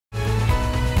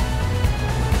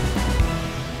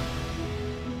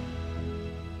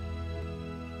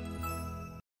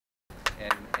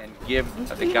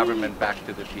give the government back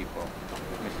to the people.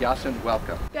 Ms. Yawson,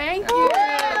 welcome. Thank you.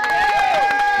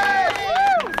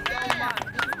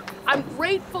 I'm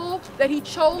grateful that he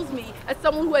chose me as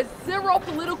someone who has zero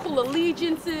political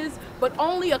allegiances, but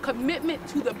only a commitment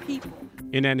to the people.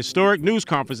 In an historic news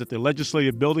conference at the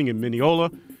Legislative Building in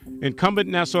Mineola, incumbent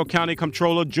Nassau County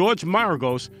Comptroller George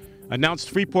Maragos announced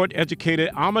Freeport educator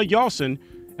Ama Yawson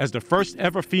as the first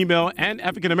ever female and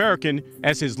African American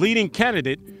as his leading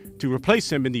candidate to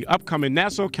replace him in the upcoming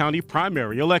Nassau County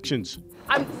primary elections.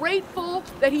 I'm grateful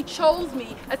that he chose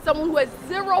me as someone who has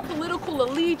zero political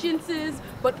allegiances,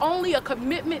 but only a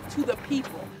commitment to the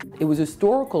people. It was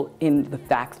historical in the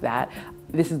fact that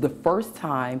this is the first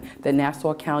time that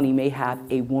Nassau County may have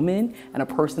a woman and a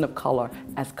person of color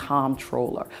as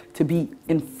comptroller. To be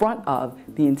in front of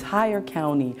the entire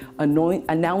county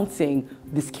announcing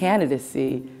this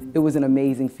candidacy, it was an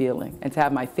amazing feeling. And to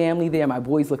have my family there, my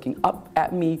boys looking up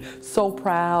at me, so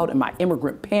proud, and my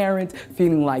immigrant parents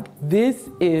feeling like this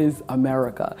is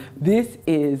America. This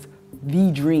is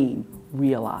the dream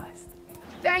realized.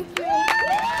 Thank you.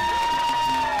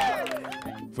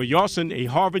 For Yawson, a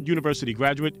Harvard University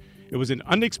graduate, it was an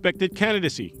unexpected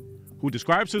candidacy, who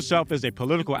describes herself as a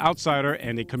political outsider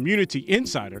and a community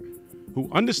insider who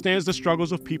understands the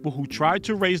struggles of people who try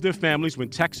to raise their families when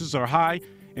taxes are high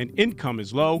and income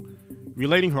is low,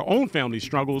 relating her own family's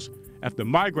struggles after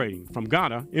migrating from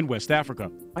Ghana in West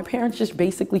Africa. My parents just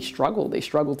basically struggled. They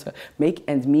struggled to make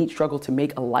ends meet, struggled to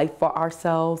make a life for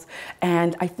ourselves.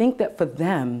 And I think that for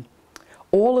them,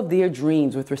 all of their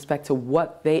dreams with respect to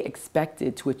what they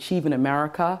expected to achieve in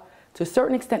America, to a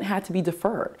certain extent had to be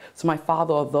deferred. So my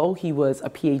father, although he was a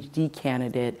PhD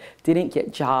candidate, didn't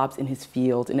get jobs in his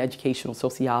field in educational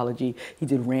sociology. He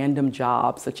did random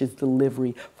jobs such as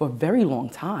delivery for a very long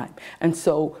time. And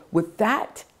so with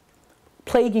that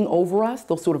plaguing over us,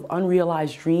 those sort of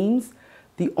unrealized dreams,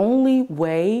 the only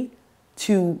way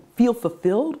to feel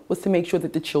fulfilled was to make sure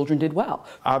that the children did well.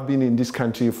 I've been in this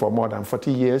country for more than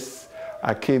 40 years.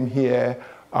 I came here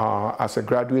as a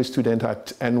graduate student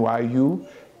at NYU,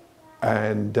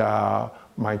 and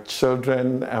my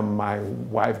children and my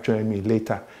wife joined me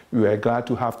later. We were glad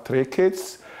to have 3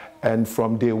 kids, and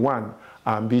from day one,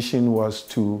 our ambition was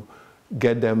to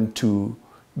get them to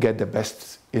get the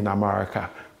best in America.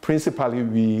 Principally,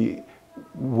 we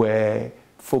were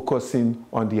focusing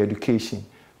on the education,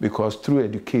 because through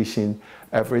education,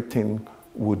 everything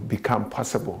would become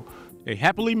possible. A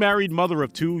happily married mother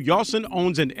of 2, Yawson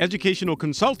owns an educational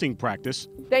consulting practice.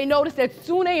 They noticed that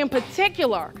Sune in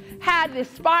particular had this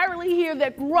spirally hair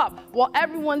that grew up while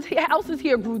everyone else's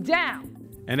hair grew down.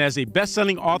 And as a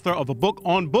best-selling author of a book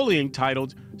on bullying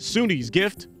titled Sune's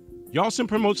Gift, Yawson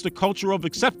promotes the culture of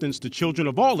acceptance to children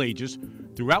of all ages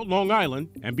throughout Long Island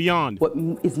and beyond. What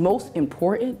is most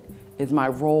important is my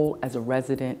role as a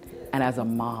resident and as a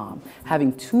mom,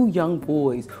 having 2 young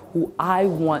boys who I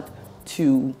want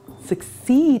to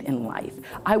succeed in life.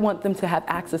 I want them to have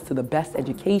access to the best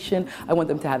education. I want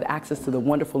them to have access to the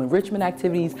wonderful enrichment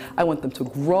activities. I want them to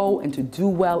grow and to do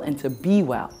well and to be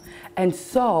well. And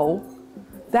so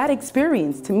that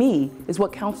experience to me is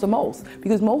what counts the most,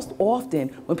 because most often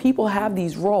when people have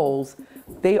these roles,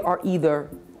 they are either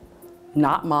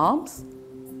not moms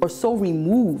or so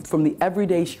removed from the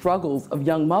everyday struggles of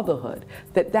young motherhood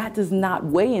that that does not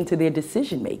weigh into their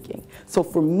decision making. So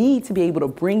for me to be able to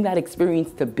bring that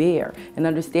experience to bear and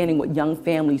understanding what young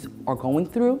families are going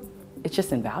through, it's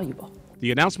just invaluable.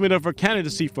 The announcement of her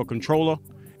candidacy for controller,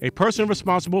 a person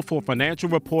responsible for financial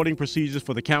reporting procedures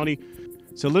for the county,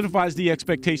 solidifies the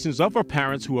expectations of her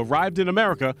parents who arrived in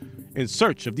America in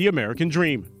search of the American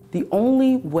dream. The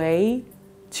only way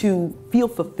to feel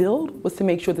fulfilled was to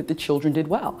make sure that the children did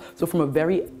well. So from a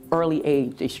very early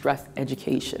age, they stressed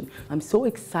education. I'm so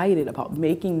excited about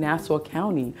making Nassau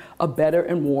County a better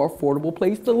and more affordable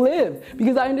place to live,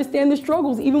 because I understand the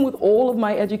struggles, even with all of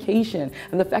my education,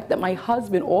 and the fact that my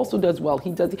husband also does well.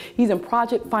 He's in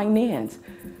project finance.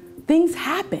 Things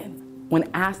happen. When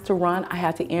asked to run, I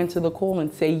had to answer the call and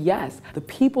say yes. The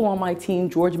people on my team,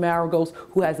 George Maragos,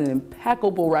 who has an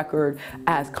impeccable record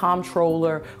as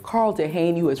comptroller, Carl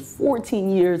DeHaney, who has 14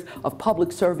 years of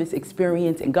public service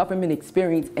experience and government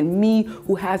experience, and me,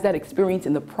 who has that experience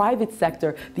in the private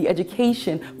sector, the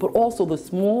education, but also the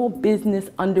small business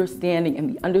understanding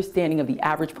and the understanding of the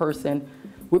average person.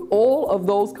 With all of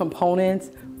those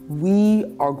components,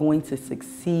 we are going to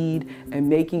succeed in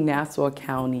making Nassau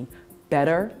County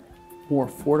better, more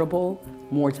affordable,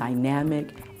 more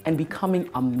dynamic, and becoming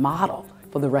a model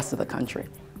for the rest of the country.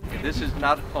 This is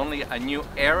not only a new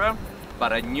era,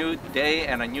 but a new day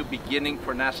and a new beginning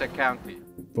for Nassau County.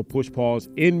 For Push Pause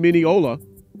in Mineola,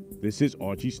 this is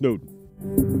Archie Snowden.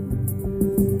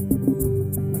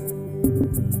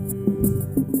 you.